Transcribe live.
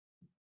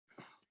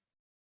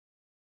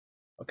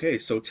Okay,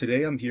 so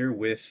today I'm here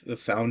with the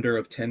founder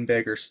of 10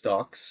 Bagger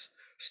Stocks,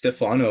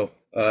 Stefano.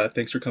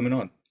 Thanks for coming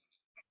on.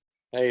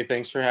 Hey,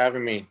 thanks for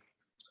having me.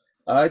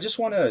 I just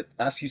want to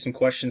ask you some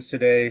questions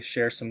today,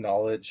 share some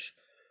knowledge.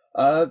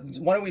 Why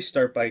don't we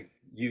start by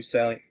you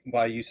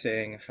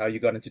saying how you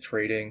got into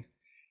trading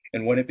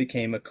and when it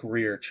became a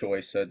career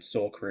choice, a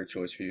sole career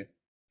choice for you?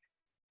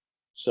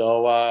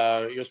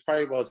 It was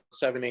probably about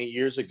 7, 8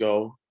 years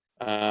ago.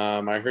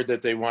 I heard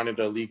that they wanted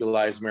to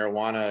legalize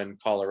marijuana in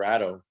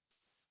Colorado.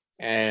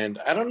 And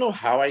I don't know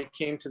how I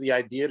came to the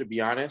idea, to be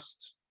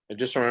honest. I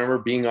just remember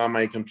being on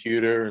my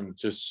computer and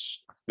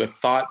just the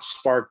thought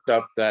sparked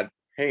up that,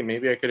 hey,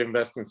 maybe I could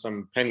invest in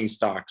some penny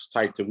stocks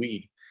tied to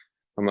weed.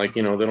 I'm like,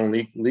 they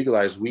don't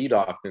legalize weed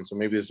often, so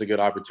maybe this is a good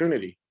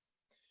opportunity.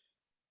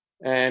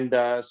 And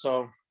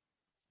so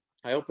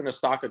I opened a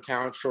stock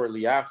account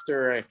shortly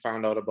after. I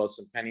found out about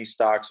some penny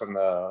stocks on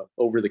the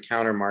over the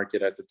counter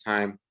market at the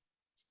time.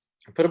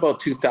 I put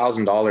about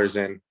 $2,000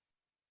 in,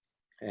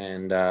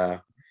 and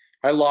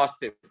I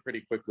lost it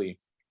pretty quickly.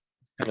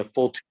 The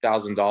full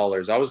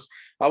 $2,000.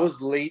 I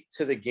was late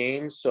to the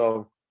game,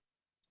 so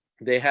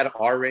they had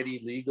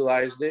already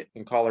legalized it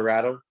in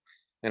Colorado,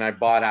 and I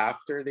bought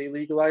after they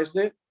legalized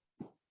it.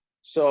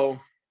 So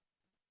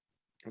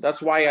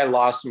that's why I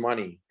lost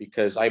money,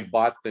 because I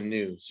bought the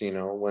news.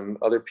 When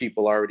other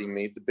people already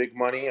made the big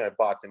money, I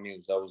bought the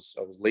news. I was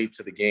late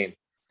to the game.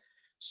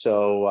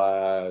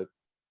 So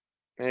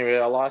anyway,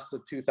 I lost the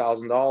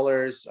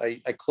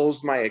 $2,000. I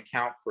closed my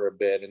account for a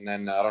bit, and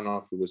then I don't know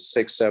if it was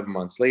 6, 7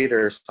 months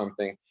later or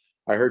something.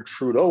 I heard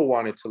Trudeau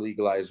wanted to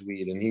legalize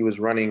weed, and he was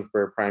running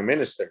for prime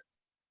minister.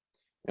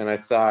 And I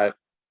thought,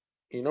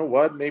 you know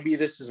what? Maybe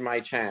this is my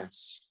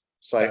chance.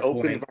 So I That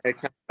opened point, my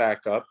account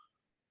back up.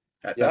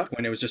 at that Yeah.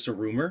 point, it was just a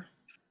rumor,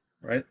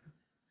 right?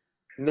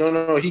 No,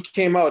 no, no. He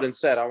came out and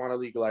said, I want to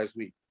legalize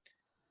weed.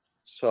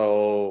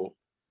 So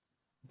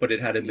But it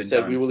hadn't he been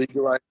said, we done. will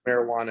legalize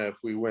marijuana if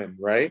we win,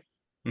 right?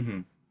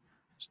 Hmm.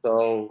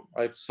 So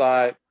I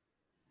thought,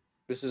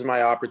 this is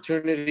my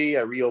opportunity.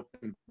 I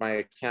reopened my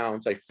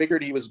account. I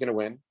figured he was going to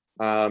win.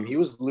 He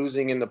was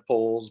losing in the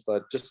polls,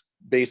 but just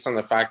based on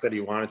the fact that he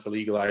wanted to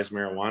legalize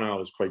marijuana, I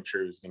was quite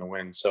sure he was going to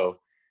win. So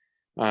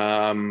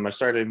I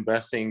started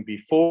investing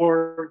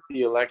before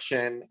the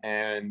election,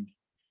 and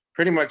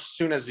pretty much as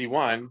soon as he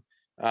won,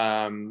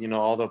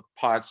 all the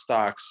pot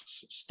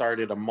stocks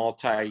started a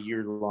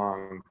multi-year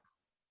long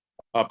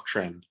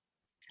uptrend.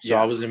 So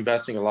I Yeah, was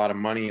investing a lot of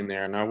money in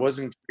there, and I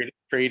wasn't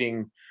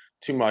trading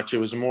too much. It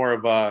was more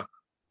of a,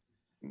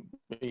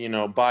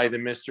 buy the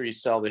mystery,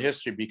 sell the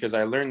history, because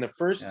I learned the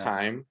first yeah.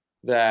 time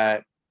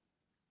that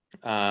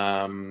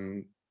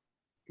um,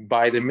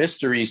 buy the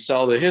mystery,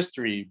 sell the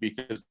history,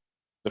 because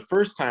the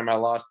first time I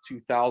lost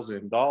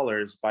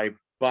 $2,000 by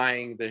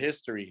buying the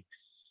history.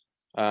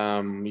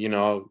 I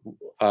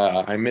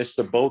missed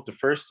the boat the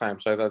first time.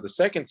 So I thought the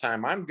second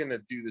time I'm going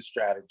to do the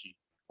strategy.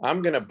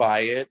 I'm going to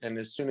buy it. And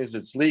as soon as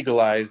it's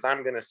legalized,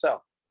 I'm going to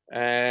sell.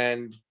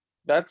 And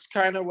that's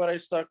kind of what I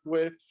stuck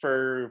with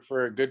for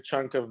a good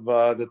chunk of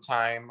the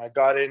time. I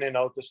got in and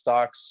out the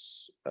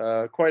stocks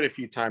quite a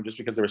few times just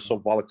because they were so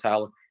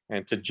volatile,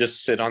 and to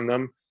just sit on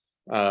them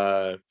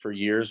for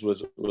years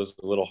was a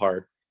little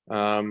hard.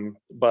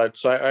 But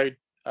so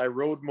I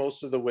rode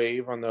most of the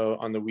wave on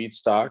the weed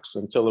stocks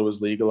until it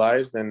was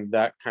legalized, and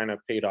that kind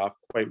of paid off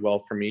quite well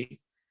for me.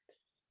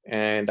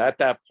 And at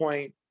that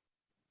point,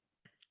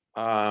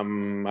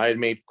 I had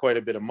made quite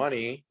a bit of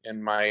money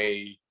in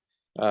my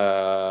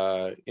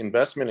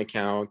investment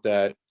account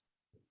that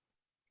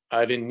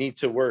I didn't need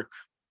to work.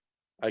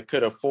 I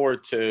could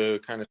afford to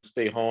kind of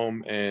stay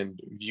home and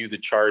view the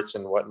charts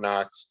and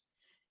whatnot.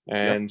 Yep.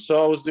 And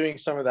so I was doing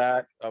some of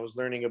that. I was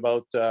learning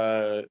about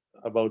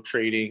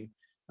trading,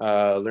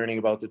 learning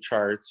about the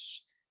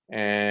charts,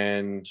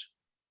 and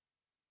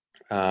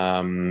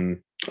I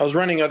was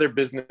running other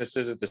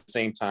businesses at the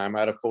same time.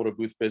 I had a photo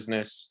booth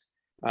business,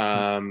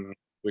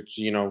 which,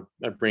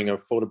 I bring a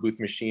photo booth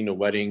machine to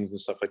weddings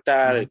and stuff like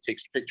that. Hmm. It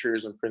takes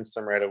pictures and prints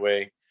them right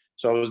away.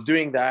 So I was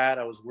doing that.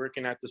 I was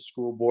working at the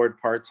school board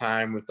part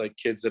time with like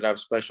kids that have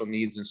special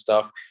needs and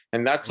stuff.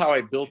 And that's how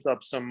Nice. I built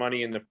up some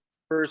money in the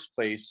first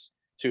place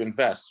to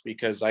invest,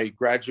 because I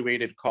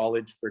graduated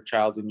college for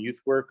child and youth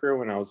worker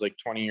when I was like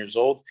 20 years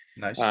old.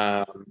 Nice.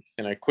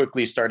 And I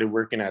quickly started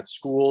working at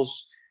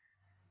schools,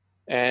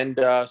 and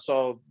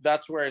so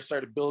that's where I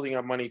started building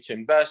up money to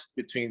invest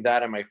between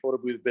that and my photo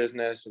booth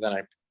business. And then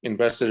I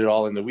invested it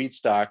all in the wheat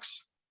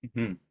stocks.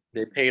 Hmm.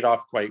 They paid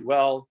off quite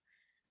well.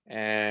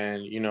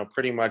 And,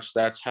 pretty much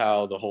that's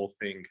how the whole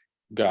thing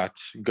got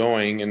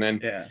going. And then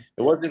Yeah.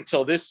 it wasn't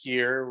until this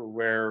year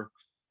where,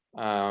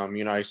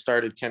 I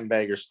started 10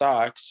 bagger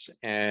stocks,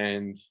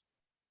 and,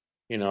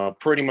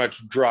 pretty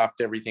much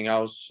dropped everything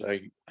else.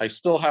 I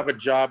still have a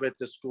job at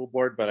the school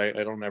board, but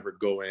I don't ever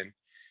go in.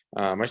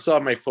 I still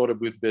have my photo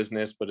booth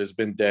business, but it's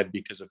been dead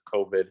because of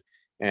COVID.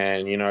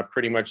 And I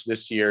pretty much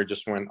this year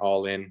just went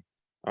all in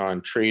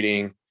on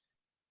trading.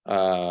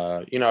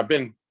 I've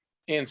been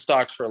in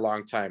stocks for a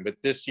long time, but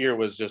this year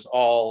was just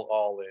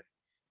all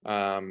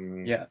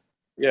in. Yeah.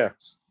 Yeah.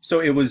 So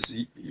it was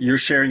you're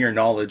sharing your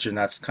knowledge, and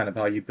that's kind of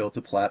how you built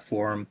a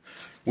platform,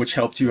 which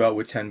helped you out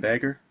with 10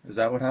 Bagger. Is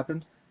that what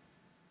happened?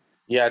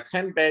 Yeah,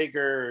 10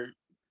 bagger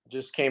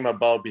just came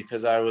about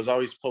because I was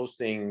always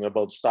posting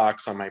about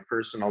stocks on my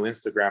personal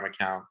Instagram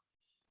account.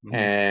 Hmm.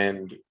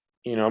 And,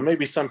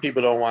 maybe some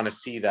people don't want to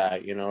see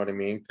that, you know what I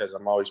mean? Because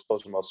I'm always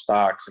posting about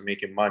stocks and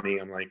making money.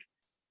 I'm like,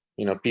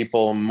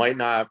 people might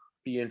not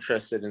be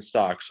interested in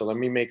stocks. So let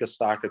me make a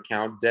stock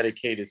account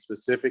dedicated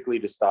specifically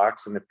to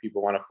stocks. And if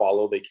people want to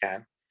follow, they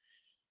can.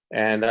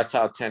 And that's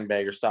how 10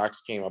 bagger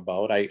stocks came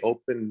about. I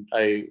opened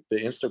the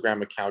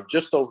Instagram account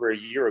just over a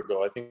year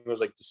ago. I think it was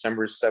like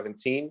December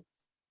 17,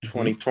 Hmm.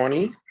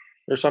 2020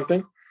 or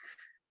something.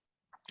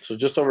 So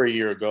just over a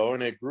year ago,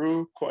 and it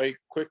grew quite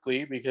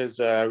quickly because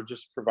I was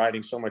just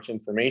providing so much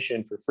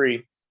information for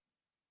free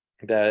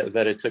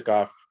that it took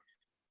off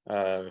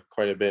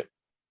quite a bit.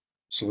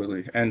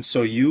 Absolutely. And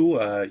so you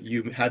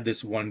had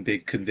this one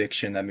big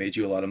conviction that made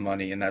you a lot of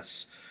money, and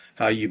that's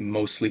how you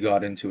mostly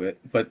got into it.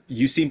 But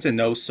you seem to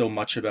know so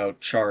much about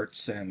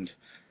charts and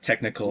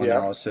technical Yeah,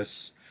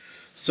 analysis.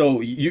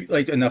 So you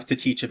like enough to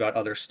teach about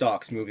other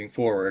stocks moving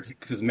forward,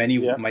 because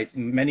yeah,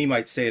 many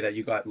might say that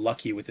you got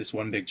lucky with this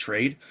one big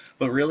trade,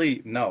 but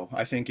really no.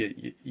 I think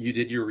you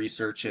did your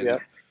research. yeah.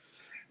 And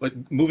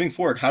but moving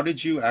forward, how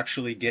did you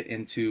actually get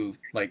into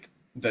like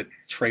the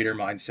trader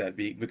mindset,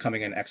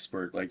 becoming an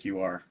expert like you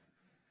are?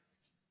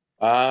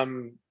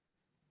 Um,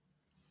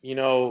 you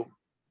know,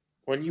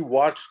 when you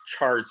watch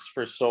charts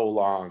for so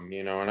long,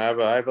 and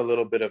I have a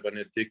little bit of an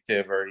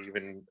addictive or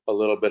even a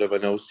little bit of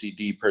an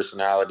OCD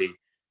personality,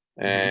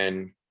 Hmm.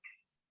 and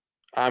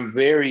I'm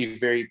very,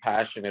 very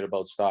passionate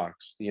about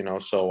stocks,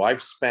 so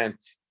I've spent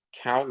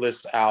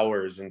countless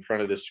hours in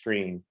front of the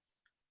screen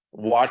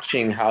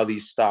watching how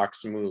these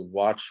stocks move,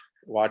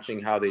 watching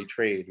how they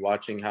trade,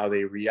 watching how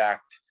they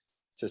react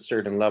to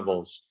certain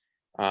levels.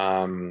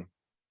 Um,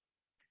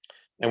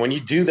 and when you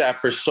do that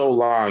for so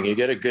long, you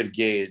get a good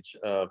gauge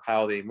of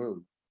how they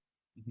move,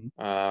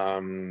 Hmm.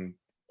 um,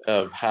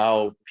 of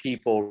how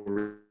people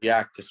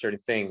react to certain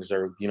things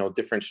or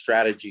different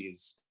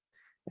strategies.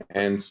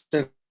 And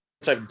since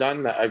I've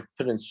done that, I've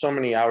put in so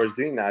many hours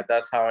doing that.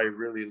 That's how I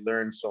really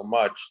learned so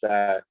much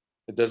that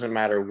it doesn't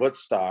matter what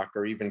stock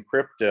or even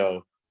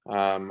crypto.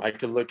 I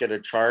could look at a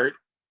chart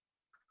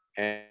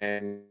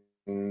and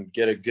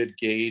get a good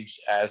gauge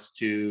as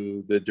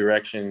to the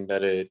direction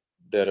that it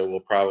will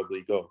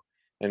probably go.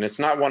 And it's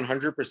not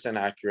 100%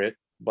 accurate,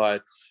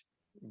 but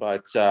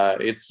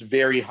it's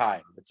very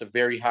high. It's a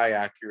very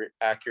high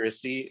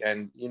accuracy,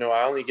 and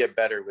I only get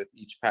better with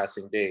each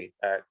passing day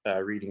at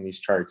reading these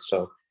charts.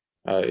 So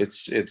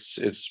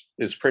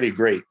it's pretty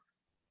great.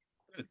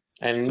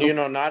 And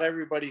So not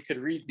everybody could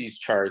read these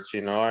charts.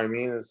 I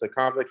mean, it's a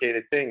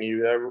complicated thing.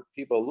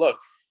 People look,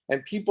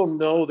 and people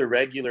know the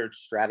regular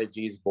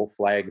strategies, bull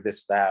flag,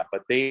 this, that,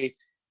 but these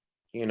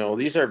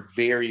are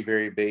very,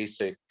 very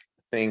basic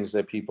things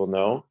that people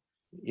know.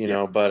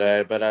 yeah.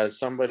 But as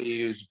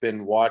somebody who's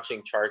been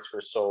watching charts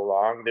for so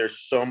long, there's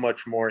so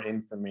much more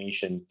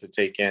information to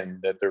take in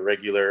that the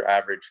regular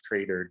average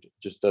trader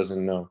just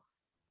doesn't know.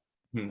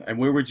 And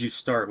where would you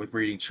start with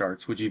reading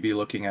charts? Would you be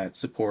looking at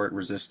support,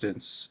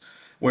 resistance?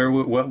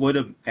 What would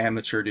an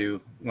amateur do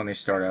when they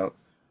start out?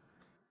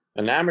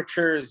 An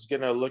amateur is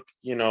gonna look,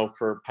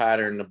 for a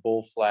pattern, a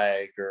bull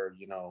flag, or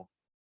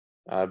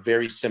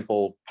very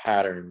simple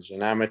patterns.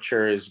 An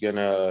amateur,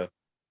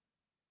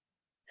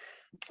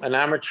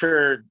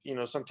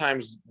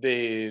 sometimes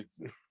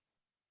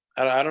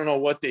I don't know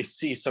what they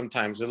see.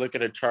 Sometimes they look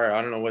at a chart,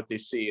 I don't know what they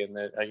see, and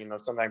that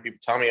sometimes people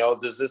tell me, "Oh,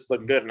 does this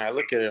look good?" And I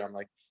look at it, I'm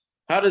like,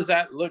 "How does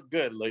that look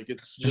good? Like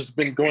it's just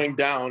been going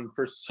down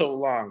for so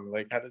long.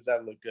 Like how does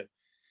that look good?"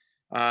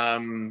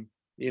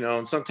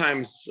 And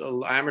sometimes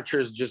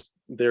amateurs just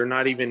they're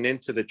not even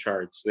into the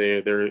charts.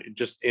 They're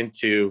just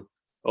into,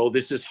 oh,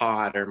 this is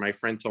hot, or my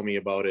friend told me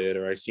about it,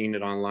 or I seen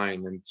it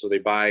online, and so they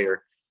buy,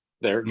 or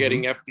they're Hmm.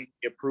 getting FD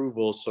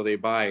approval, so they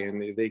buy,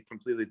 and they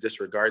completely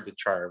disregard the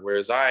chart.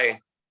 Whereas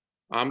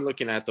I'm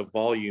looking at the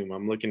volume,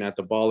 I'm looking at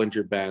the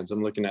Bollinger Bands,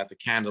 I'm looking at the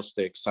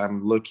candlesticks,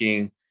 I'm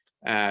looking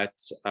at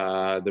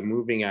the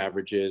moving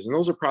averages, and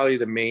those are probably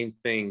the main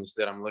things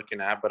that I'm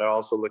looking at. But I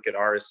also look at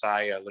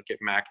RSI, I look at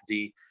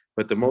MACD,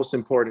 but the most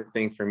important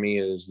thing for me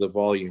is the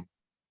volume.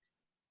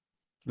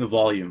 The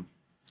volume.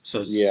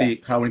 So Yeah,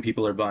 see how many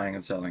people are buying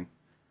and selling.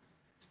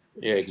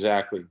 yeah,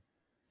 exactly.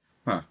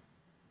 Huh.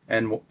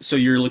 And so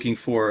you're looking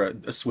for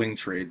a swing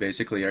trade,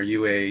 basically. Are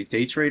you a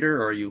day trader,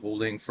 or are you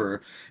holding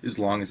for as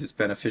long as it's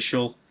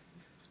beneficial?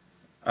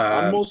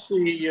 I'm Um,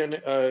 mostly in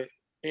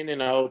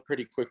and out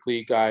pretty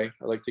quickly guy.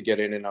 I like to get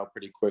in and out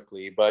pretty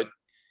quickly. But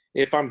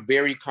if I'm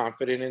very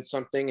confident in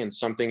something and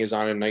something is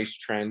on a nice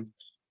trend,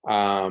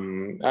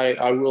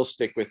 I will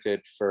stick with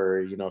it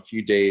for a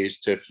few days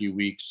to a few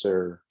weeks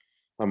or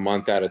a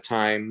month at a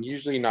time.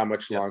 Usually not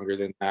much yeah. longer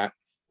than that.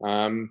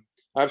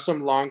 I have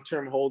some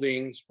long-term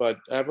holdings, but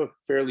I have a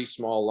fairly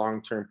small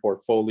long-term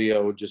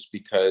portfolio just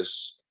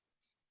because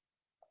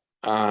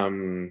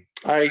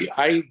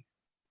I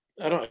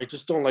I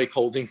just don't like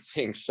holding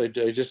things. I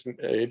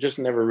just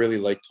never really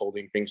liked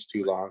holding things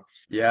too long.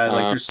 Yeah,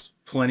 like Um, there's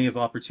plenty of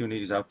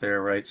opportunities out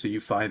there, right? So you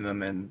find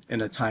them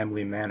in a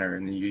timely manner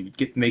and you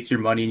get make your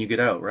money and you get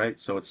out, right?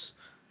 So it's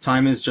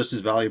time is just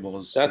as valuable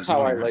that's as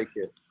how money, I right? like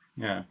it.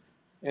 Yeah.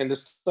 And the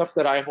stuff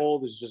that I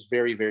hold is just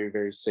very, very,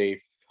 very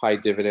safe, high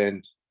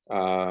dividend.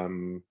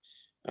 Um,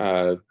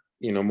 uh,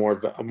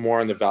 more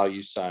on the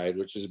value side,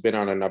 which has been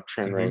on an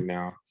uptrend Hmm. right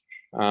now.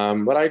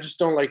 But I just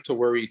don't like to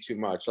worry too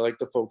much. I like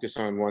to focus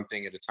on one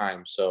thing at a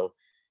time. So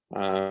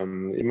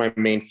my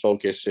main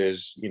focus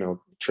is,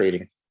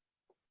 trading.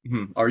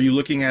 Hmm. Are you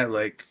looking at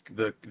like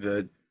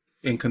the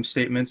income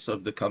statements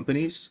of the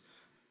companies,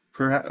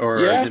 perhaps, or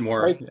is Yeah, it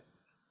more?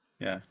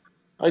 Yeah.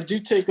 I do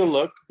take a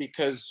look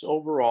because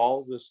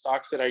overall, the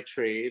stocks that I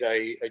trade,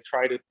 I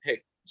try to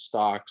pick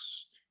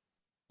stocks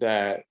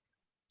that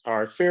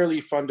are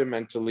fairly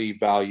fundamentally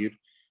valued.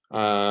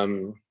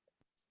 Um,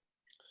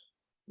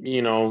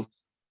 you know,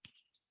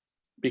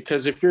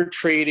 because if you're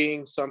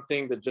trading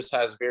something that just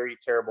has very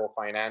terrible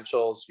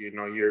financials,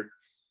 you're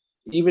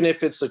even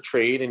if it's a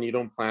trade and you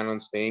don't plan on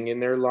staying in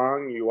there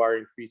long, you are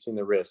increasing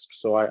the risk.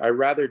 So I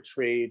rather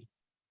trade,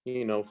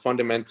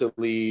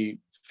 fundamentally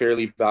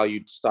fairly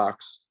valued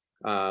stocks,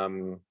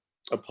 um,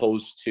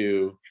 opposed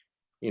to,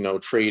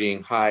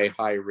 trading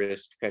high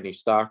risk penny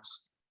stocks.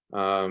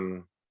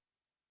 Um,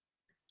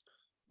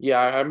 yeah,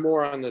 I'm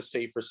more on the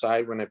safer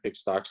side when I pick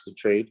stocks to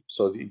trade.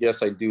 So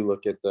yes, I do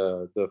look at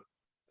the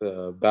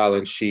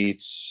balance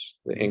sheets,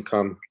 the Mhm.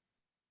 income.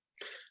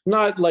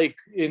 Not like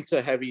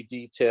into heavy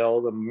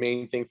detail. The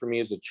main thing for me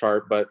is a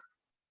chart, but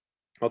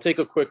I'll take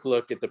a quick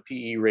look at the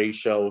PE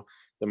ratio,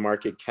 the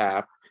market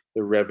cap,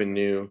 the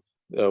revenue,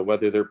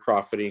 whether they're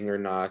profiting or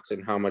not,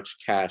 and how much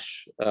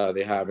cash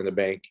they have in the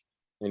bank,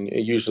 and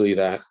usually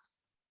that.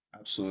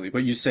 Absolutely.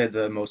 But you said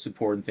the most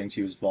important thing to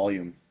you is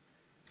volume,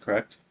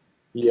 correct?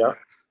 Yeah,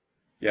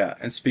 Yeah.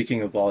 And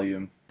speaking of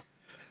volume,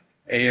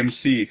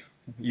 AMC,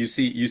 you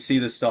see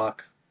the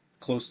stock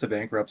close to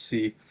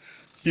bankruptcy,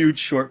 huge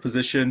short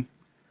position,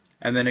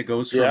 and then it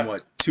goes from yeah,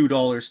 what, $2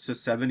 to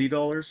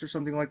 $70 or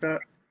something like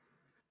that.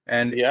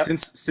 And yeah,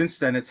 since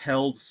then it's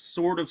held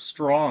sort of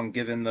strong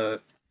given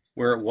the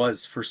where it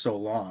was for so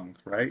long,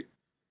 right?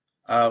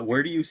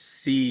 Where do you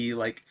see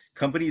like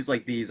companies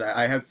like these?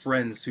 I have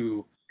friends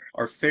who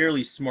are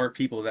fairly smart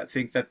people that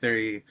think that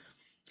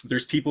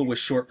there's people with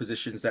short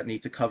positions that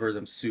need to cover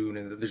them soon,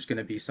 and that there's going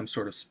to be some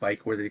sort of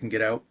spike where they can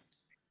get out.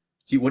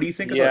 What do you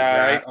think about yeah.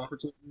 that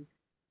opportunity?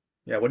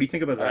 Yeah, what do you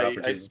think about that I, I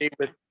opportunity? say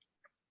with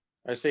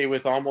I say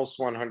with almost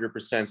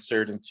 100%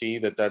 certainty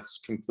that that's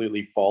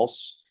completely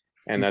false,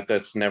 and that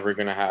that's never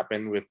going to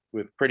happen with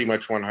pretty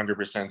much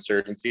 100%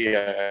 certainty.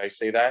 I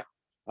say that,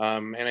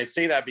 and I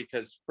say that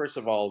because first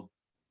of all,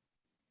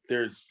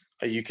 there's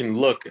you can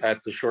look at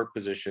the short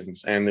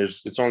positions, and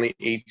it's only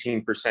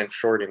 18%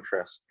 short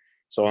interest.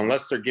 So Mhm.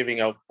 unless they're giving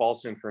out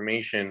false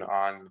information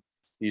on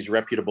these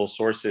reputable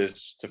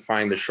sources to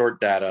find the short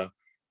data,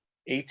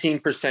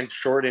 18%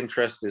 short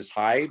interest is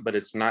high, but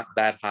it's not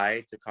that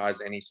high to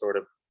cause any sort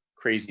of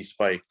crazy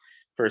spike.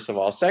 First of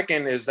all,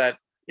 second is that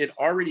it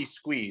already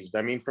squeezed.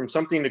 I mean, from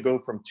something to go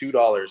from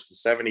 $2 to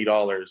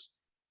 $70,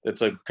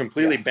 it's a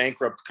completely Yeah.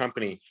 bankrupt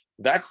company.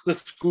 That's the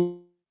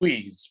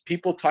squeeze.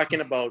 People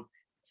talking about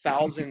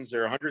thousands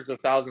or hundreds of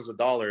thousands of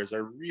dollars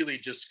are really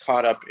just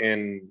caught up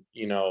in,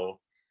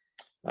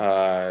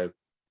 uh,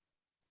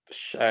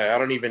 I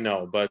don't even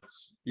know, but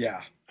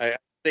Yeah. I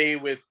say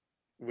with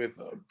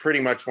pretty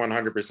much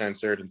 100%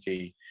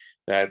 certainty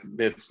that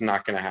it's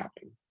not going to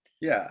happen.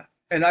 Yeah.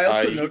 And I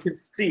also You know, can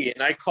see,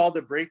 and I called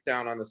a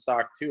breakdown on the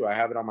stock too. I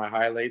have it on my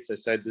highlights. I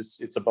said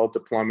it's about to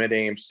plummet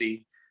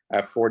AMC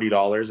at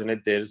 $40, and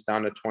it did. It's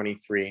down to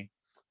 23.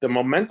 The huh,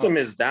 momentum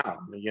is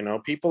down.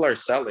 People are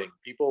selling.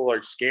 People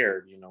are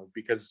scared.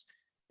 Because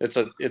it's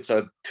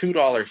a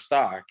 $2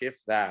 stock, if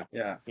that.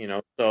 yeah.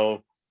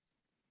 So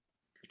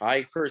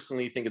I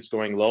personally think it's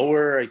going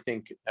lower. I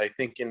think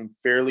in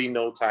fairly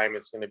no time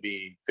it's going to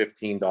be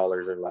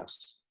 $15 or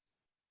less.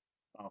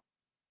 Oh.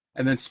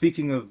 And then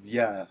speaking of,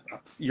 yeah,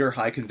 your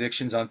high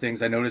convictions on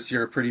things, I notice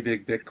you're a pretty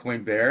big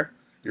Bitcoin bear.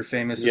 You're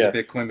famous as a Yes.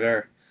 Bitcoin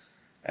bear.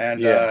 And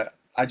Yeah.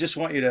 I just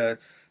want you to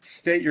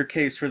state your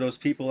case for those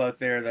people out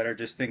there that are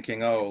just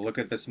thinking, "Oh, look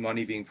at this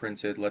money being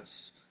printed.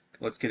 Let's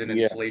get an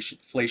Yeah.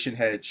 inflation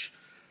hedge,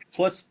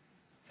 plus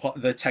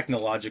the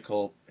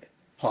technological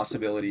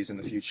possibilities in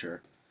the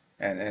future,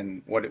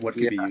 and what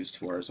could be Yeah. used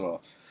for as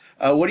well."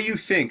 What do you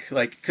think?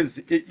 Like, because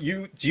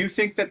you do you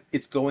think that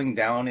it's going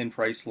down in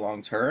price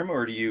long term,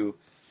 or do you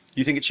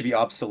think it should be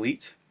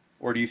obsolete,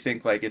 or do you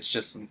think like it's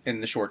just in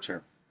the short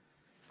term,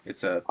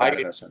 it's a bad I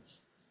investment?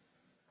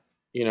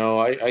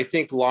 I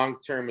think long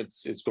term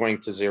it's going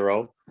to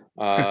zero.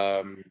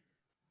 Um,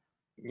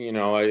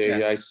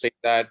 Yeah. I say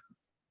that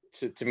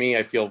to me,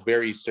 I feel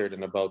very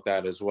certain about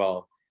that as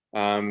well.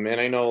 And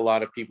I know a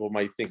lot of people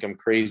might think I'm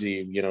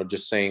crazy,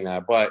 just saying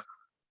that, but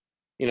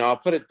I'll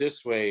put it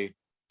this way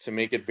to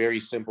make it very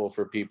simple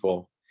for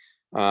people.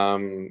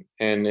 And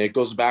it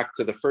goes back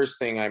to the first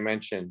thing I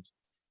mentioned.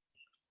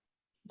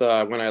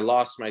 when I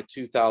lost my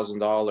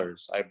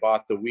 $2,000, I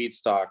bought the weed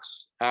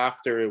stocks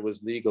after it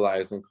was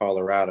legalized in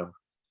Colorado.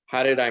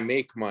 How did I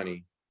make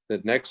money?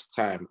 The next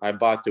time I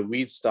bought the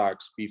weed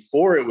stocks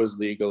before it was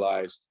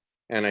legalized,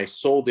 and I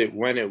sold it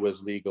when it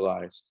was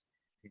legalized.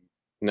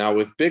 Now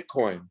with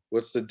Bitcoin,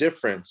 what's the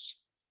difference?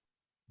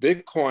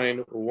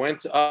 Bitcoin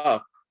went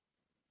up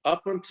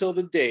until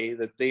the day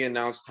that they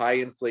announced high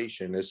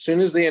inflation. As soon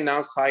as they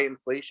announced high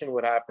inflation,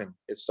 what happened?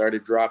 It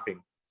started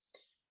dropping.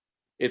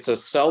 It's a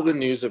sell the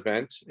news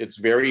event. It's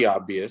very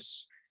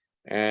obvious.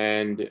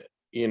 And,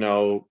 you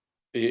know,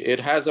 it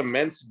has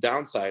immense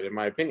downside, in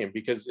my opinion,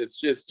 because it's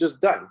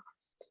just done.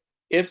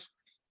 If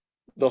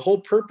the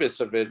whole purpose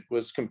of it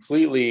was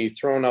completely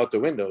thrown out the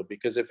window,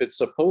 because if it's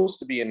supposed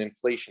to be an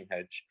inflation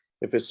hedge,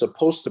 if it's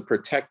supposed to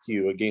protect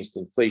you against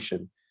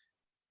inflation,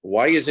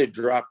 why is it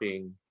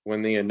dropping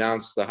when they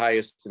announced the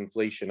highest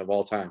inflation of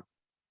all time?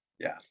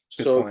 Yeah,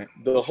 good So point.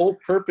 the whole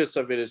purpose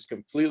of it is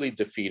completely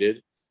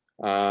defeated,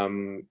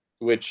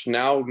 which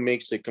now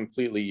makes it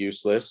completely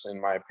useless,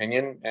 in my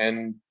opinion.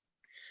 And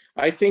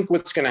I think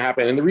what's going to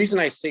happen, and the reason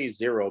I say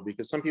zero,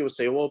 because some people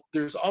say, well,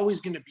 there's always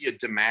going to be a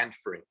demand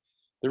for it.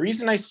 The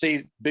reason I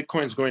say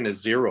Bitcoin's going to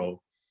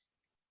zero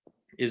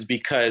is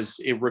because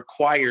it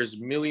requires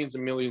millions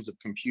and millions of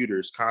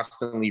computers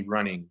constantly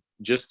running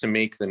just to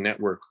make the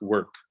network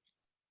work.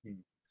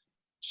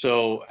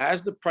 So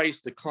as the price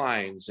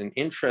declines and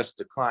interest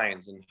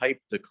declines and hype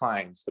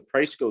declines, the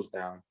price goes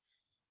down.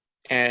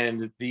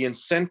 And the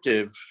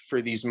incentive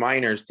for these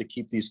miners to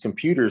keep these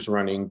computers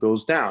running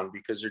goes down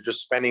because they're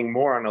just spending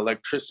more on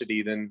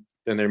electricity than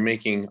they're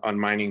making on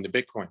mining the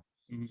Bitcoin.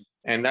 Mhm.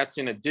 And that's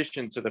in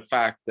addition to the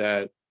fact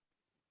that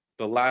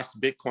the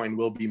last Bitcoin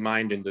will be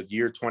mined in the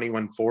year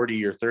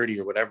 2140 or 30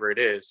 or whatever it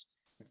is.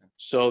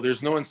 So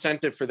there's no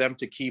incentive for them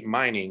to keep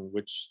mining,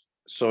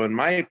 so in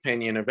my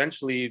opinion,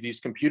 eventually these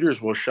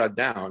computers will shut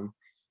down.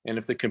 And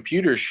if the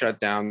computers shut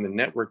down, the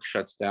network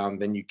shuts down,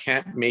 then you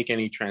can't make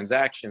any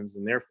transactions,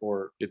 and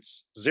therefore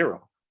it's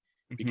zero.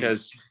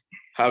 Because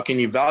how can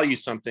you value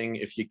something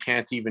if you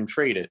can't even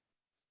trade it?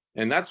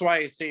 And that's why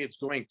I say it's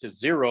going to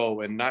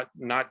zero and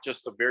not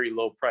just a very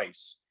low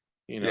price.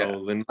 You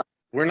know, then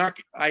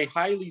I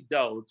highly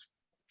doubt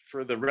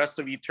for the rest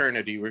of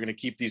eternity we're going to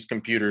keep these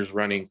computers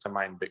running to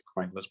mine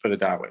Bitcoin. Let's put it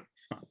that way.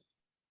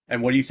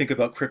 And what do you think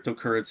about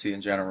cryptocurrency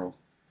in general?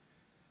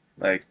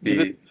 Like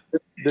The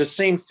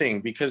same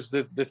thing, because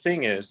the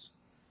thing is,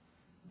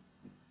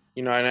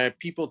 you know, and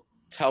people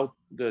tell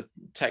the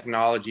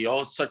technology,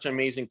 oh, it's such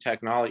amazing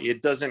technology.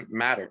 It doesn't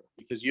matter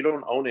because you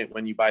don't own it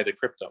when you buy the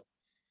crypto.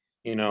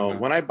 You know,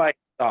 when I buy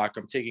stock,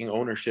 I'm taking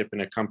ownership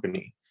in a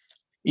company.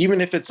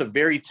 Even if it's a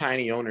very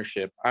tiny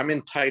ownership, I'm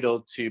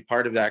entitled to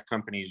part of that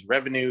company's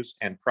revenues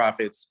and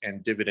profits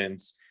and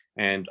dividends.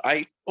 And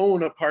I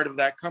own a part of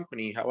that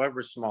company,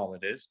 however small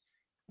it is.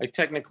 I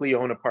technically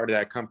own a part of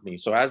that company.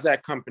 So as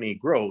that company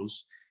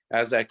grows,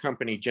 as that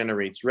company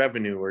generates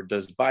revenue or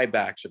does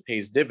buybacks or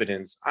pays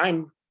dividends,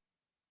 I'm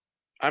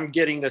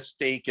getting a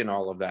stake in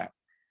all of that.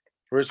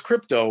 Whereas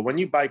crypto, when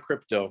you buy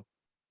crypto,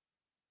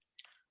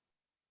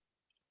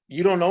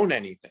 you don't own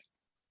anything.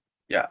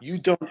 Yeah. You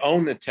don't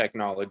own the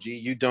technology.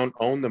 You don't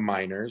own the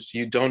miners.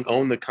 You don't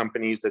own the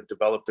companies that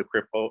develop the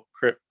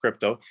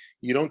crypto.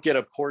 You don't get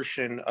a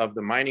portion of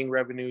the mining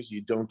revenues.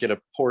 You don't get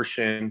a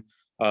portion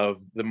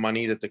of the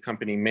money that the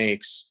company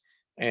makes.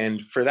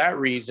 And for that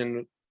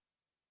reason,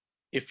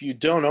 if you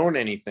don't own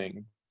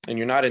anything and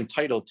you're not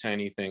entitled to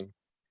anything,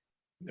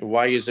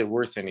 why is it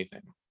worth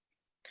anything?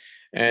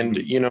 And,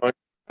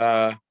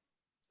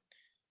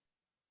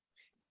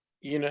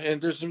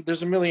 and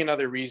there's a million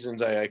other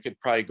reasons I could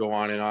probably go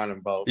on and on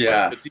about,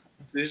 but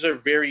these are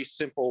very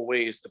simple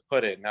ways to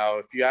put it. Now,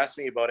 if you ask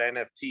me about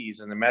NFTs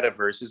and the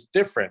metaverse, it's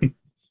different.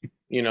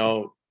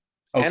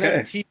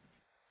 NFT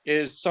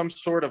is some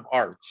sort of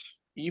art.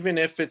 Even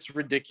if it's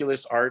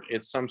ridiculous art,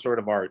 it's some sort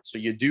of art. So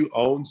you do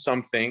own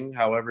something,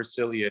 however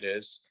silly it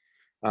is.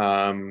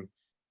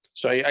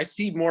 So I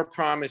see more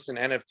promise in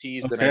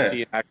NFTs than I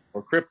see in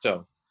actual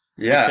crypto.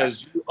 Yeah.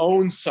 Because you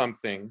own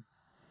something.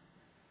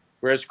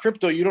 Whereas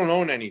crypto, you don't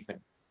own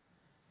anything.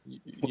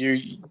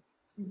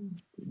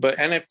 But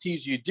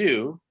NFTs you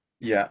do.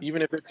 Yeah.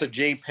 Even if it's a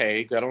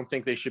JPEG, I don't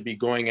think they should be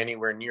going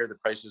anywhere near the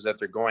prices that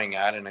they're going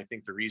at. And I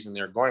think the reason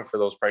they're going for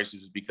those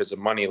prices is because of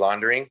money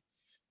laundering.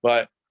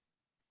 But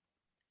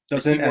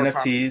doesn't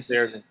NFTs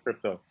there than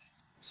crypto?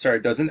 Sorry,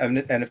 doesn't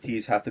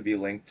NFTs have to be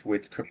linked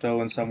with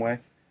crypto in some way?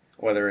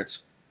 Whether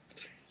it's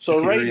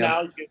so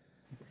Ethereum?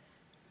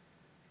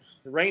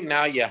 right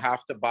now you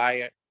have to buy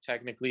it.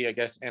 Technically, I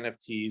guess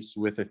NFTs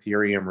with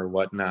Ethereum or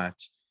whatnot,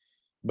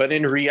 but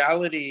in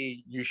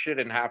reality, you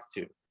shouldn't have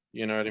to.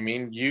 You know what I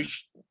mean?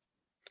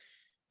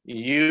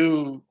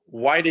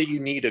 Why do you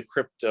need a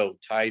crypto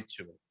tied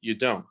to it? You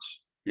don't.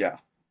 Yeah.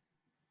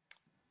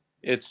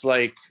 It's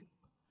like,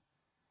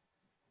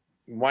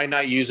 why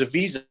not use a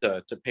Visa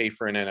to pay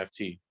for an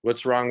NFT?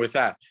 What's wrong with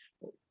that?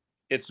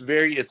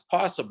 It's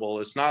possible.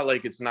 It's not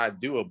like it's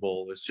not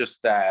doable. It's just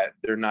that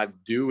they're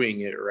not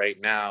doing it right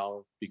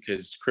now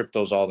because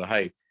crypto's all the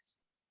hype.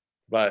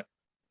 But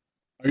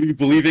Are you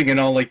believing in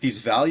all like these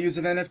values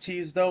of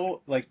NFTs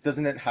though? Like,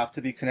 doesn't it have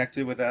to be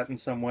connected with that in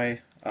some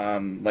way?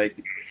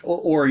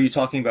 Or are you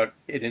talking about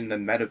it in the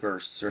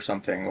metaverse or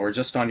something, or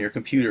just on your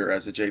computer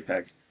as a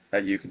JPEG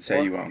that you can say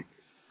Well, you own?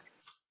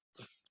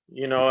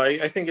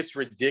 I think it's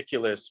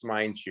ridiculous,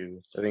 mind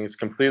you. I think it's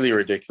completely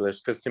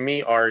ridiculous because to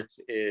me, art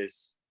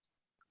is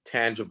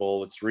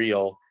tangible, it's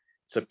real,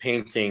 it's a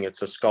painting,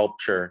 it's a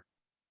sculpture.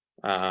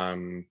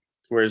 Um,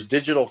 Whereas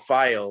digital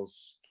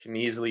files can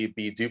easily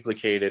be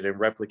duplicated and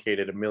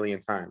replicated a million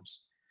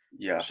times.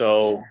 Yeah.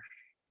 So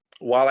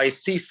while I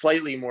see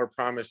slightly more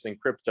promise in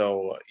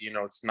crypto,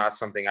 it's not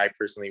something I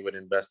personally would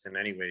invest in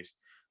anyways.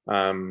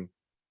 Um,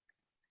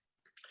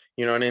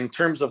 and in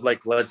terms of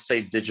like, let's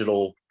say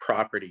digital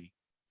property,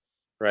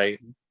 right?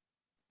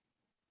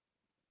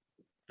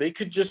 They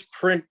could just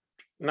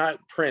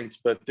not print,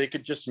 but they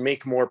could just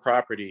make more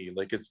property.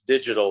 Like it's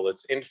digital,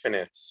 it's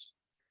infinite.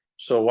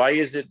 So why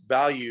is it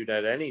valued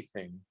at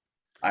anything?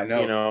 I You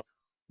know. know,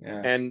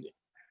 Yeah. and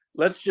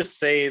let's just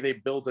say they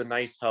build a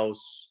nice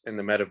house in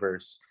the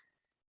metaverse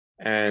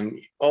and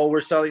oh,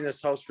 we're selling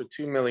this house for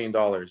 $2 million.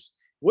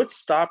 What's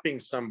stopping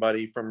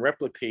somebody from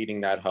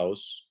replicating that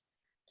house,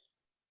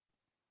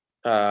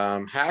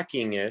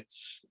 hacking it,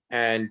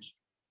 and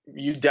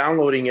you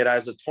downloading it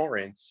as a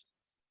torrent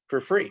for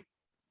free?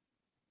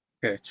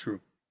 Okay, true.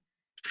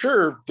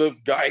 Sure, the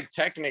guy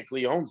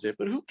technically owns it,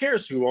 but who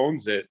cares who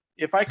owns it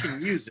if I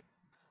can use it?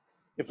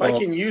 If I Well,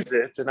 can use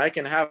it and I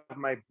can have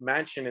my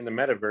mansion in the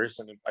metaverse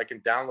and I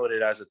can download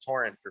it as a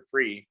torrent for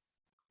free,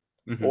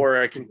 hmm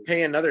or I can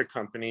pay another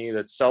company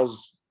that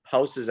sells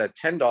houses at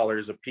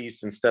 $10 a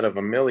piece instead of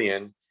a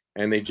million,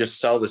 and they just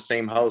sell the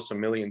same house a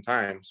million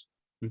times.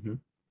 hmm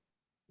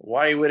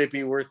Why would it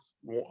be worth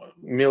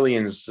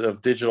millions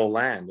of digital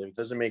land? It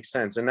doesn't make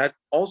sense. And that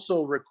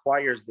also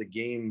requires the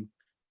game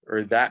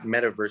or that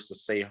metaverse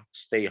to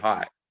stay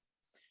hot.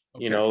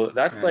 Okay.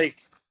 That's Yeah. like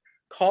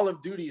Call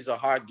of Duty is a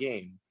hot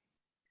game,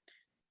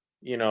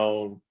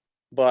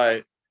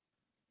 but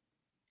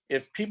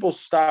if people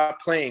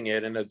stop playing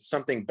it and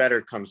something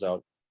better comes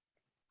out,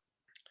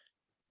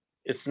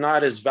 it's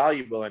not as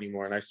valuable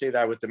anymore. And I say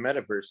that with the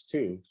metaverse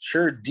too.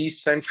 Sure,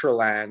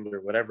 Decentraland or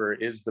whatever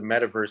is the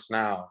metaverse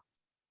now,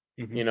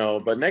 hmm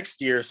but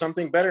next year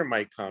something better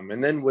might come.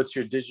 And then what's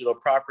your digital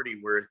property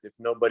worth if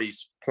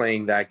nobody's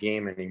playing that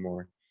game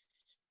anymore?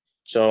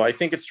 So I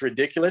think it's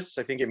ridiculous.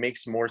 I think it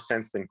makes more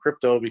sense than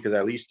crypto because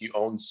at least you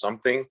own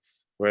something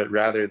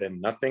rather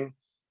than nothing.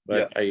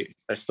 Yeah. But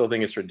I still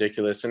think it's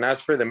ridiculous. And as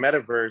for the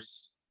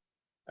metaverse,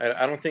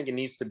 I don't think it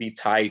needs to be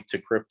tied to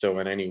crypto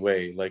in any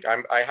way. Like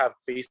I have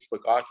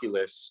Facebook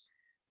Oculus,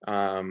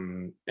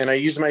 and I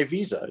use my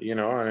Visa, and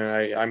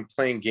I'm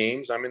playing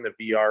games. I'm in the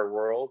VR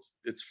world.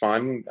 It's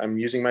fun. I'm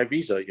using my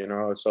Visa,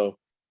 so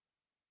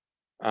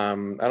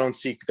I don't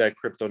see that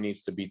crypto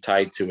needs to be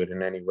tied to it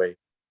in any way.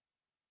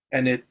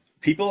 And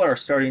people are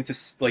starting to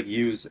like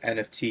use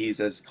NFTs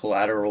as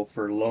collateral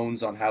for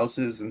loans on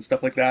houses and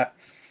stuff like that.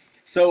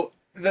 So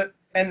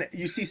and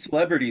you see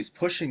celebrities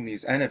pushing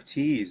these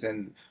NFTs,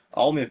 and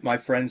all my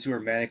friends who are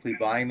manically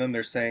buying them,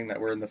 they're saying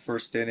that we're in the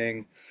first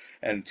inning,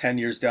 and 10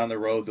 years down the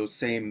road, those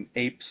same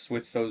apes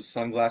with those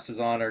sunglasses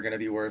on are going to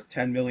be worth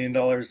 $10 million,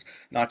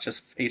 not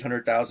just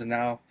 800,000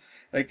 now.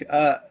 Like,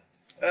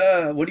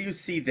 what do you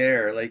see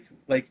there?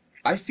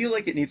 I feel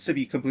like it needs to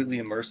be completely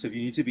immersive.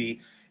 You need to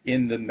be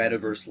in the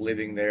metaverse,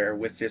 living there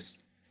with this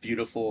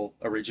beautiful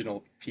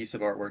original piece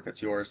of artwork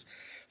that's yours,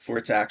 for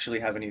it to actually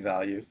have any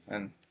value.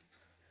 And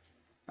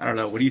I don't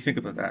know. What do you think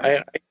about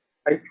that?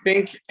 I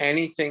think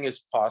anything is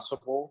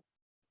possible,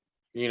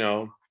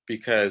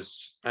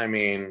 because I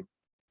mean,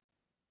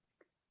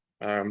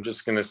 I'm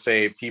just gonna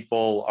say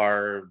people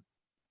are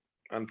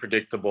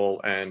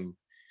unpredictable and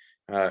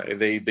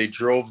they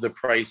drove the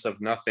price of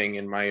nothing,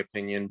 in my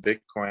opinion,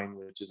 Bitcoin,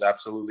 which is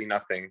absolutely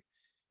nothing,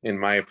 in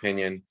my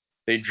opinion.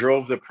 They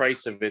drove the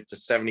price of it to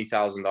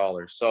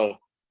 $70,000. So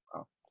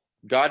Oh,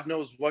 God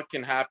knows what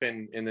can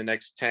happen in the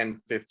next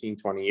 10, 15,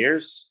 20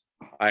 years.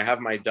 I have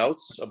my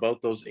doubts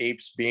about those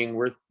apes being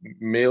worth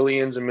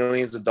millions and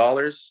millions of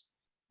dollars,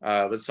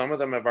 but some of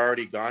them have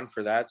already gone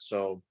for that.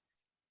 So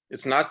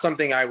it's not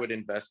something I would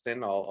invest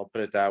in. I'll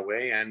put it that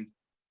way. And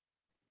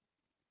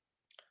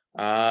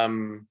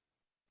um,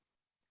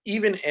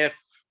 even if,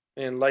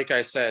 and like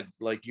I said,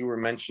 like you were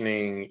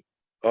mentioning,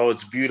 oh,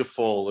 it's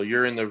beautiful,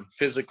 you're in the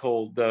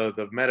physical, the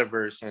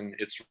metaverse, and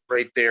it's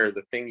right there,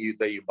 the thing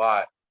that you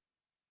bought.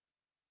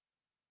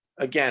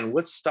 Again,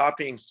 what's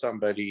stopping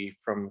somebody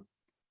from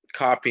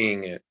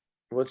copying it?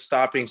 What's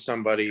stopping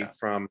somebody yeah.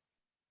 from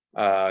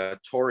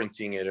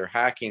torrenting it or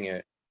hacking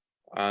it,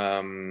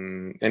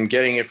 and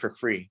getting it for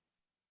free?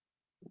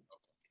 Yeah.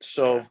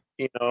 So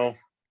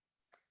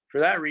for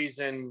that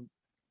reason,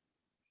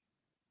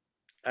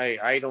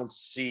 I don't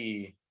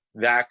see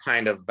that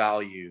kind of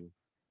value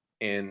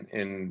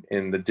in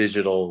the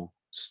digital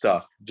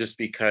stuff, just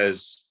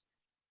because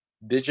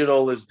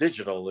digital is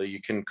digital.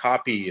 You can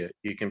copy it,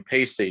 you can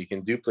paste it, you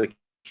can duplicate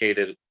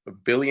it a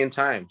billion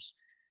times,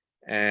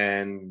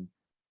 and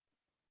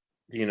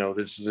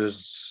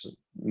there's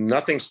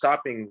nothing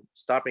stopping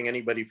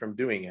anybody from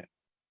doing it.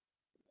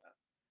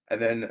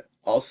 And then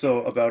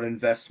also about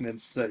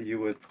investments that you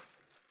would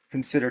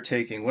consider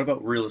taking. What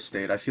about real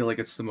estate? I feel like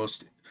it's the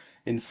most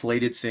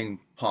inflated thing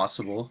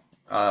possible.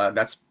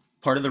 That's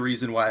part of the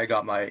reason why I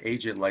got my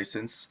agent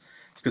license.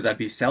 It's because I'd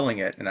be selling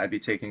it and I'd be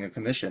taking a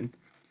commission.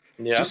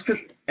 Yeah. Just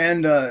because,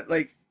 and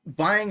like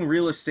buying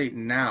real estate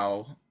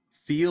now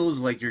feels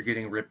like you're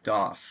getting ripped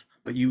off,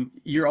 but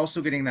you're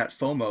also getting that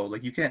FOMO.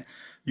 Like you can't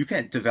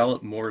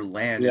develop more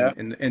land Yeah.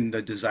 in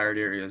the desired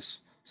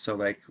areas. So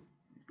like,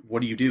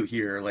 what do you do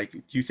here? Like,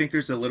 do you think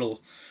there's a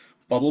little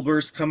bubble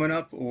burst coming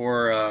up,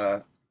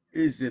 or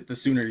is it the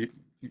sooner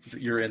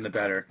you're in, the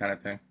better kind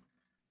of thing?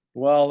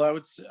 Well,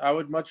 I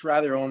would much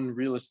rather own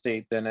real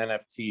estate than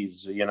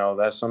NFTs. You know,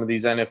 that some of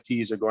these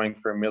NFTs are going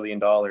for $1 million.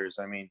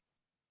 I mean,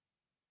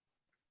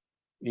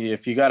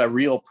 if you got a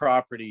real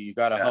property, you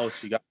got a Yeah.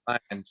 house, you got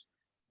land.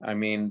 I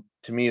mean,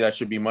 to me, that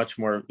should be much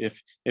more.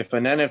 If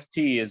an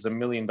NFT is $1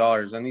 million,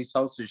 then these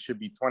houses should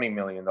be $20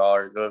 million.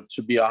 It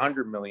should be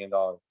 $100 million.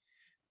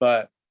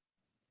 But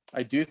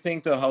I do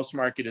think the house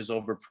market is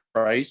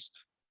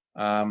overpriced.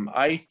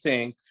 I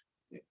think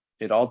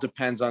it all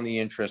depends on the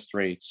interest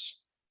rates.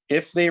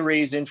 If they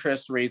raise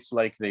interest rates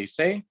like they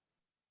say,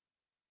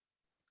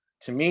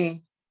 to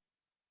me,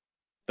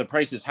 the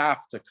prices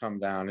have to come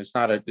down. It's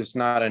not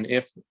an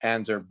if,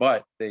 and, or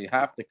but. They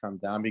have to come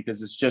down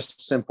because it's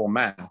just simple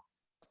math.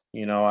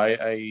 You know,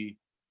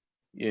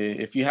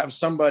 if you have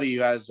somebody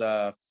who has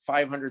a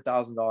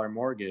 $500,000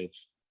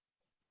 mortgage,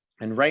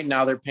 and right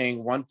now they're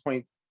paying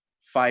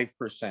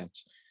 1.5%.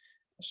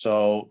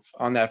 So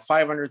on that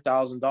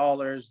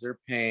 $500,000, they're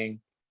paying,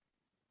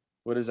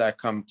 what does that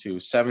come to?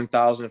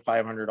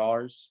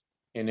 $7,500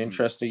 in Mm.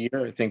 interest a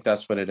year. I think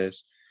that's what it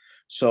is.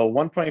 So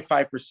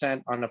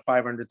 1.5% on a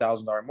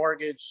 $500,000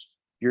 mortgage,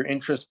 your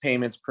interest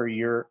payments per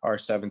year are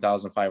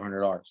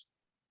 $7,500.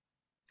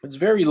 It's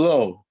very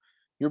low.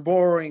 You're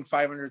borrowing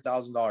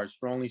 $500,000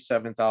 for only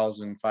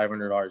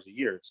 $7,500 a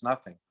year. It's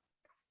nothing.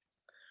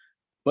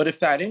 But if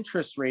that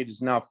interest rate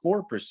is now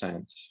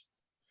 4%,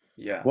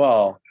 Yeah.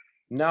 well,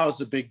 now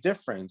is a big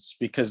difference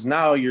because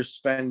now you're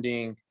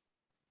spending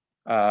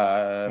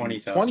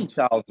 20,000.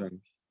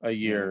 20,000 a Yeah.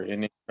 year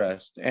in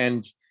interest.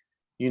 And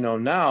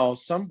now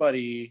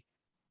somebody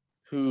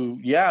who,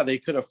 yeah, they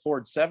could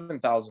afford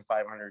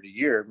 7,500 a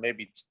year,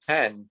 maybe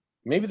 10,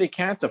 maybe they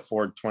can't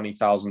afford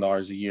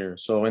 $20,000 a year.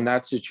 So in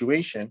that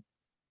situation,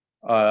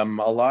 a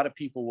lot of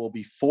people will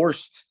be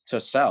forced to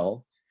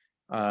sell.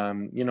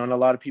 And a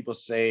lot of people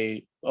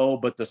say, "Oh,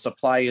 but the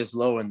supply is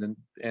low and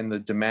the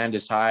demand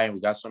is high, and we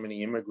got so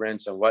many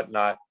immigrants and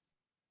whatnot."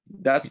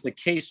 That's the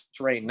case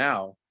right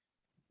now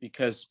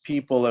because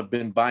people have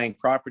been buying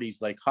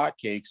properties like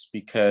hotcakes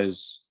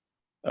because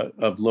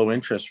of low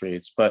interest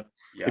rates. But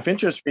Yeah. if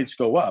interest rates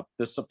go up,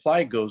 the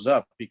supply goes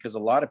up because a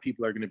lot of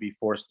people are going to be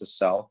forced to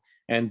sell,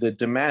 and the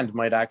demand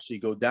might actually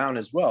go down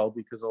as well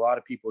because a lot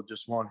of people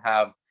just won't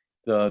have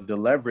the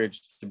leverage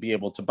to be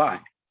able to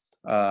buy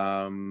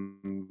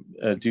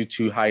due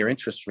to higher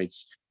interest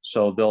rates.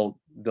 So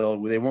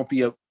they won't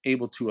be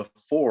able to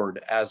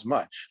afford as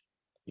much.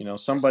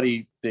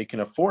 Somebody, they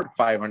can afford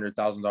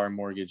 $500,000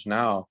 mortgage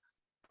now,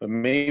 but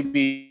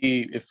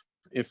maybe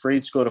if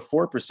rates go to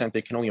 4%,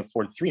 they can only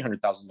afford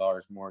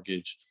 $300,000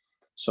 mortgage.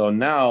 So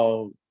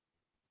now,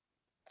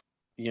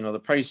 the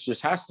price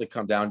just has to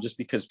come down just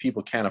because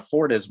people can't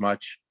afford as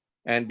much,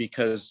 and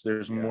because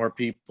there's Yeah. more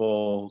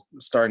people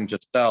starting to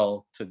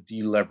sell to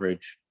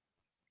deleverage.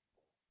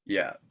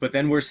 Yeah. But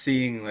then we're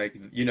seeing like,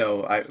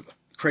 I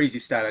crazy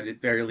stat I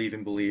did barely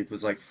even believe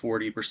was like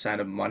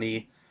 40% of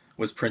money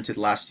was printed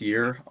last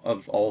year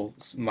of all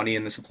money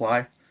in the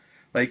supply.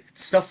 Like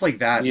stuff like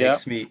that Yeah,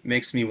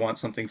 makes me want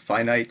something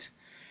finite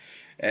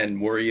and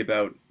worry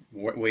about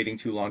waiting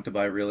too long to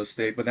buy real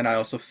estate. But then I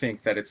also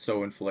think that it's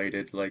so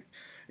inflated. Like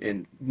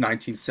in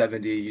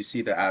 1970, you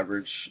see the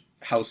average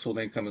household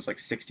income was like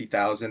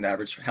 60,000. The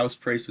average house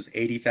price was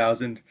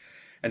 80,000.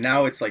 And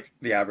now it's like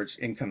the average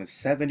income is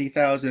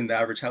 70,000. The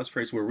average house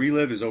price where we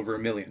live is over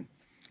 1 million.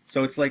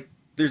 So it's like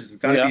there's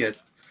got to yeah. be a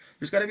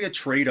there's got to be a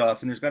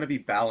trade-off and there's got to be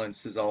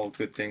balance as all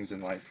good things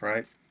in life,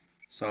 right?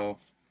 So,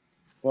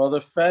 Well,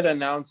 the Fed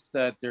announced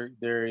that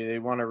they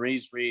want to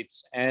raise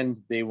rates and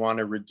they want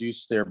to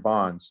reduce their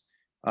bonds,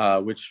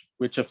 which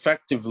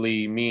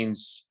effectively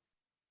means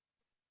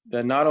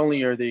that not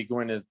only are they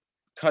going to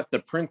cut the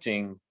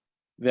printing,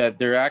 that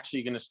they're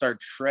actually going to start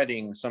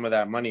shredding some of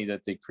that money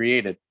that they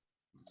created.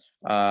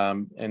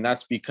 And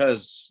that's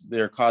because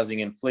they're causing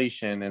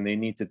inflation and they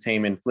need to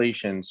tame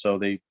inflation. So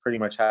they pretty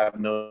much have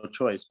no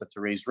choice but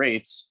to raise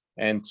rates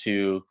and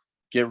to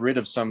get rid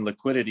of some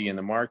liquidity in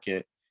the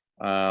market.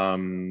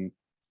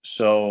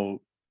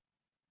 So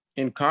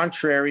in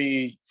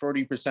contrary,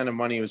 40% of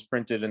money was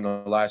printed in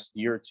the last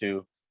year or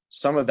two.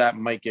 Some of that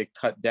might get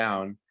cut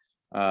down,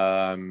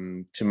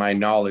 to my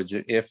knowledge,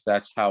 if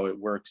that's how it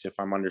works, if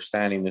I'm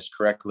understanding this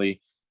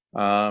correctly.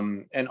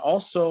 And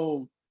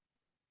also,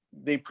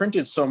 they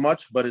printed so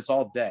much, but it's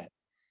all debt.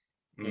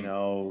 You mm,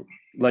 know,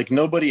 like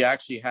nobody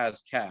actually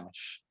has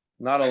cash.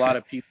 Not a lot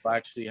of people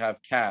actually have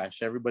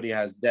cash. Everybody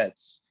has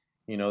debts.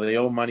 They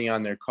owe money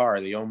on their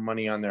car, they owe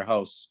money on their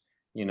house.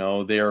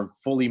 They're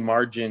fully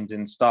margined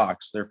in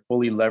stocks, they're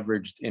fully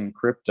leveraged in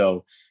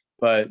crypto,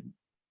 but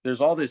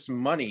there's all this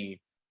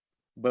money,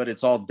 but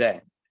it's all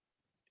debt.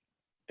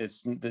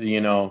 It's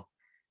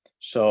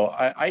so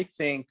I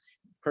think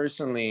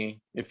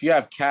personally, if you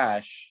have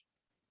cash,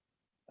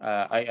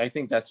 I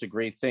think that's a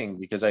great thing,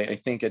 because I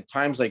think at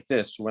times like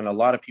this, when a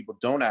lot of people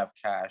don't have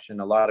cash and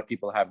a lot of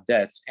people have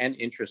debts and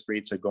interest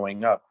rates are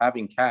going up,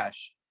 having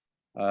cash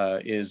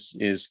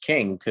is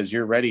king, because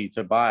you're ready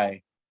to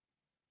buy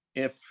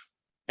if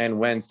and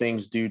when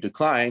things do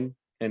decline,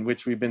 and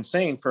which we've been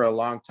saying for a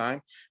long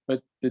time.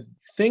 But the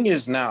thing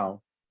is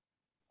now,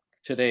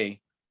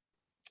 today,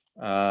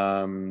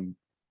 um,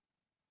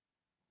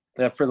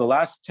 that for the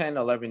last 10,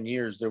 11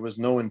 years, there was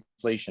no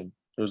inflation.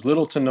 There was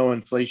little to no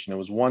inflation. It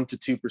was 1 to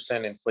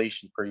 2%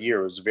 inflation per year.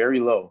 It was very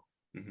low.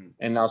 Hmm.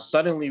 And now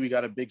suddenly we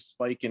got a big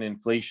spike in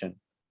inflation.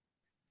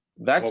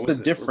 What That's the was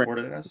it difference.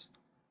 reported as?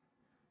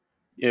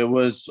 It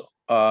was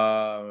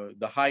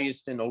the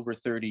highest in over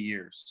 30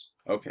 years.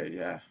 Okay,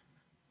 yeah.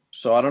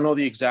 So I don't know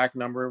the exact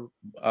number.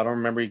 I don't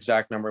remember the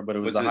exact number, but it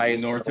was Was the it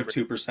highest in north of over.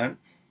 2%?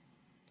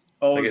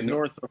 Oh, it Like was it no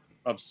north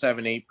of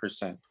 7,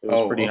 8%. It was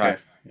Oh, pretty high.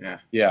 okay. Yeah.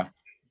 Yeah.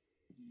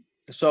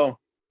 So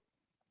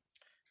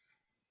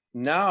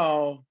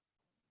now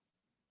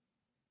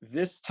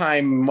this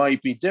time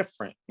might be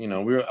different. We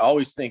were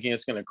always thinking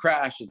it's going to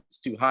crash. It's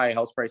too high.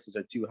 House prices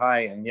are too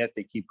high, and yet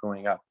they keep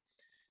going up.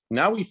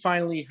 Now we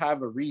finally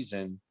have a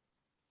reason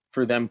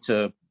for them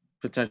to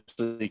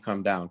potentially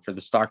come down, for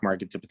the stock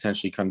market to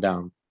potentially come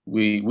down.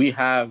 We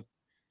have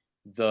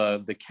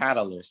the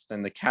catalyst,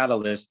 and the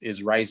catalyst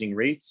is rising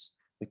rates.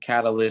 The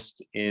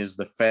catalyst is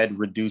the Fed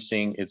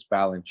reducing its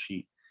balance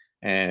sheet,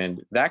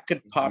 and that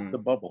could pop Mhm. the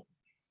bubble.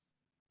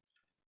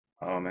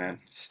 Oh man.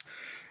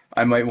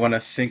 I might want to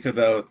think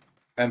about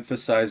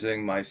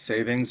emphasizing my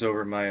savings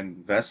over my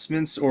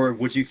investments, or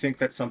would you think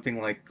that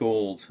something like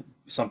gold,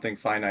 something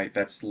finite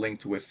that's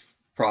linked with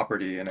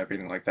property and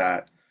everything like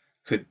that,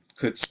 could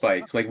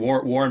spike? Like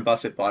Warren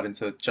Buffett bought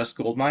into just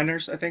gold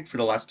miners, I think, for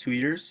the last 2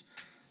 years.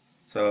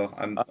 So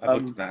I've looked at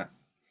Um, that.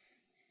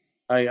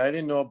 I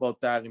didn't know about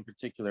that in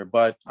particular,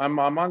 but I'm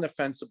on the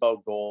fence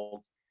about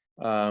gold.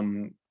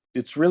 Um,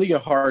 it's really a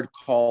hard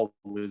call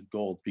with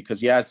gold,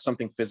 because yeah, it's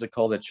something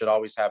physical that should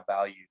always have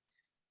value,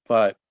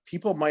 but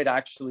people might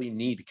actually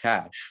need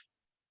cash.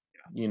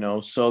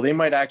 So they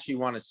might actually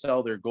want to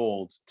sell their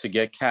gold to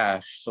get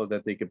cash so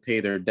that they could pay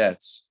their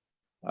debts.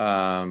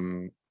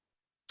 Um,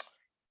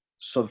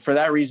 so for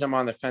that reason, I'm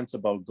on the fence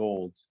about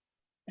gold,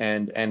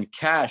 and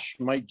cash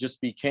might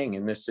just be king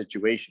in this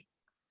situation,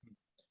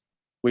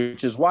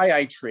 which is why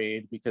I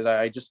trade, because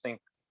I just think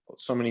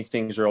so many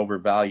things are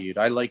overvalued.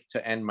 I like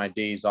to end my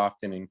days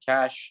often in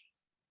cash,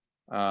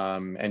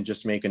 and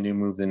just make a new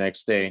move the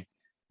next day,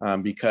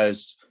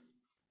 because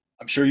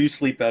I'm sure you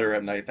sleep better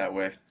at night that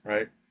way,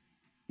 right?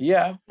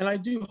 yeah, and I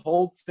do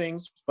hold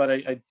things, but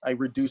I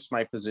reduce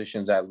my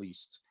positions at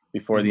least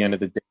before the Hmm. end of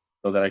the day,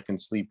 so that I can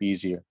sleep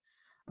easier.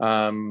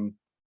 Um,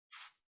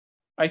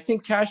 I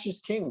think cash is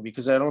king,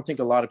 because I don't think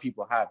a lot of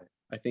people have it.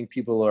 I think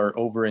people are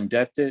over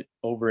indebted,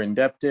 over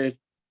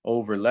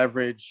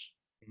leveraged,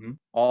 Hmm.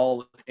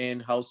 all in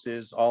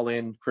houses, all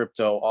in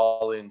crypto,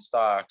 all in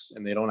stocks,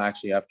 and they don't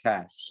actually have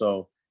cash.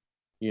 So,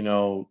 you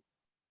know,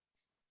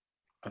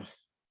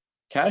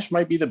 cash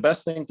might be the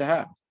best thing to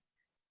have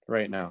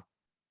right now.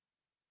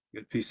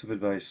 Good piece of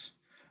advice.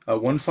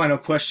 One final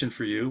question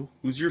for you.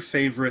 Who's your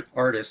favorite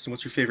artist and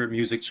what's your favorite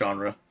music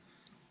genre?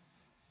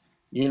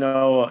 You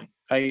know,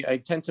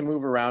 I tend to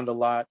move around a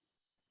lot.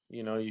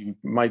 You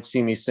might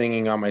see me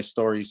singing on my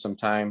stories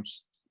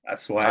sometimes.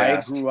 That's why I I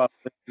asked. grew up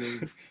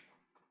listening.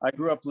 I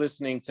grew up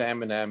listening to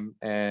Eminem,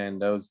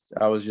 and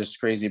I was just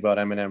crazy about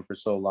Eminem for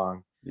so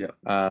long. Yeah.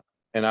 Uh,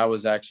 and I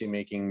was actually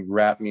making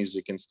rap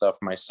music and stuff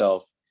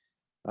myself.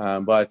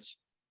 But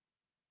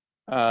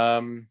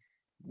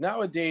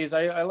nowadays,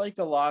 I like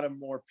a lot of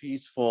more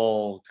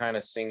peaceful kind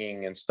of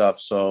singing and stuff.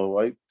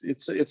 So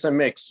it's a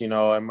mix.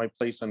 I might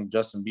play some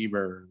Justin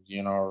Bieber,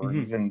 or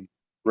Hmm. even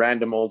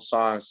random old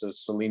songs of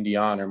Celine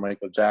Dion or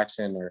Michael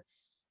Jackson, or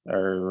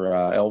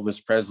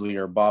Elvis Presley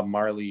or Bob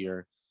Marley,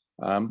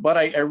 but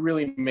I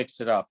really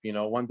mix it up.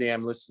 One day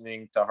I'm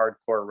listening to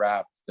hardcore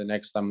rap, the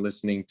next I'm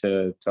listening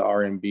to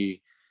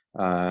R&B,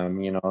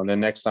 and the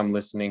next I'm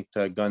listening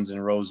to Guns N'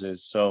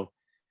 Roses. So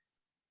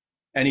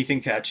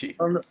Anything catchy.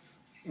 I don't know-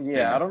 yeah, I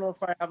Yeah. don't know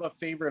if I have a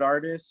favorite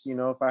artist.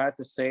 If I had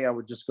to say, I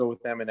would just go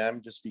with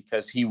Eminem, just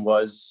because he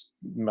was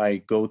my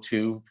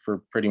go-to for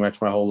pretty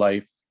much my whole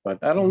life.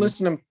 But I don't Hmm.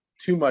 listen to him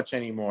too much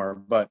anymore.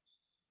 But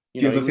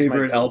Do you he have a was my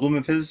favorite go. album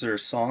of his or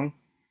song?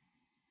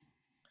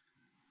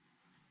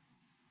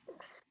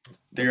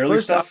 The The early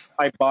first album stuff?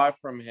 I bought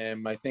from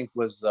him, I think,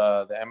 was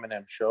the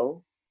Eminem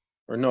Show,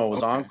 or no, it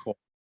was Okay. Encore.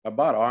 I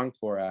bought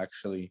Encore,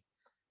 actually.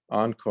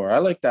 Encore. I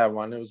like that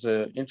one. It was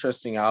an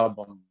interesting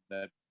album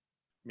that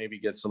maybe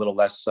gets a little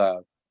less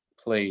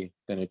play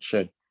than it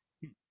should.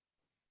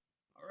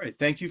 All right.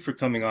 Thank you for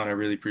coming on. I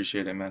really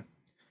appreciate it, man.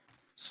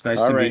 It's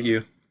nice All to meet right.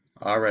 you.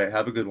 All right.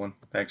 Have a good one.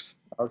 Thanks.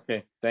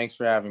 Okay. Thanks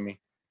for having me.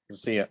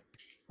 See ya.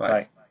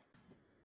 Bye. Bye.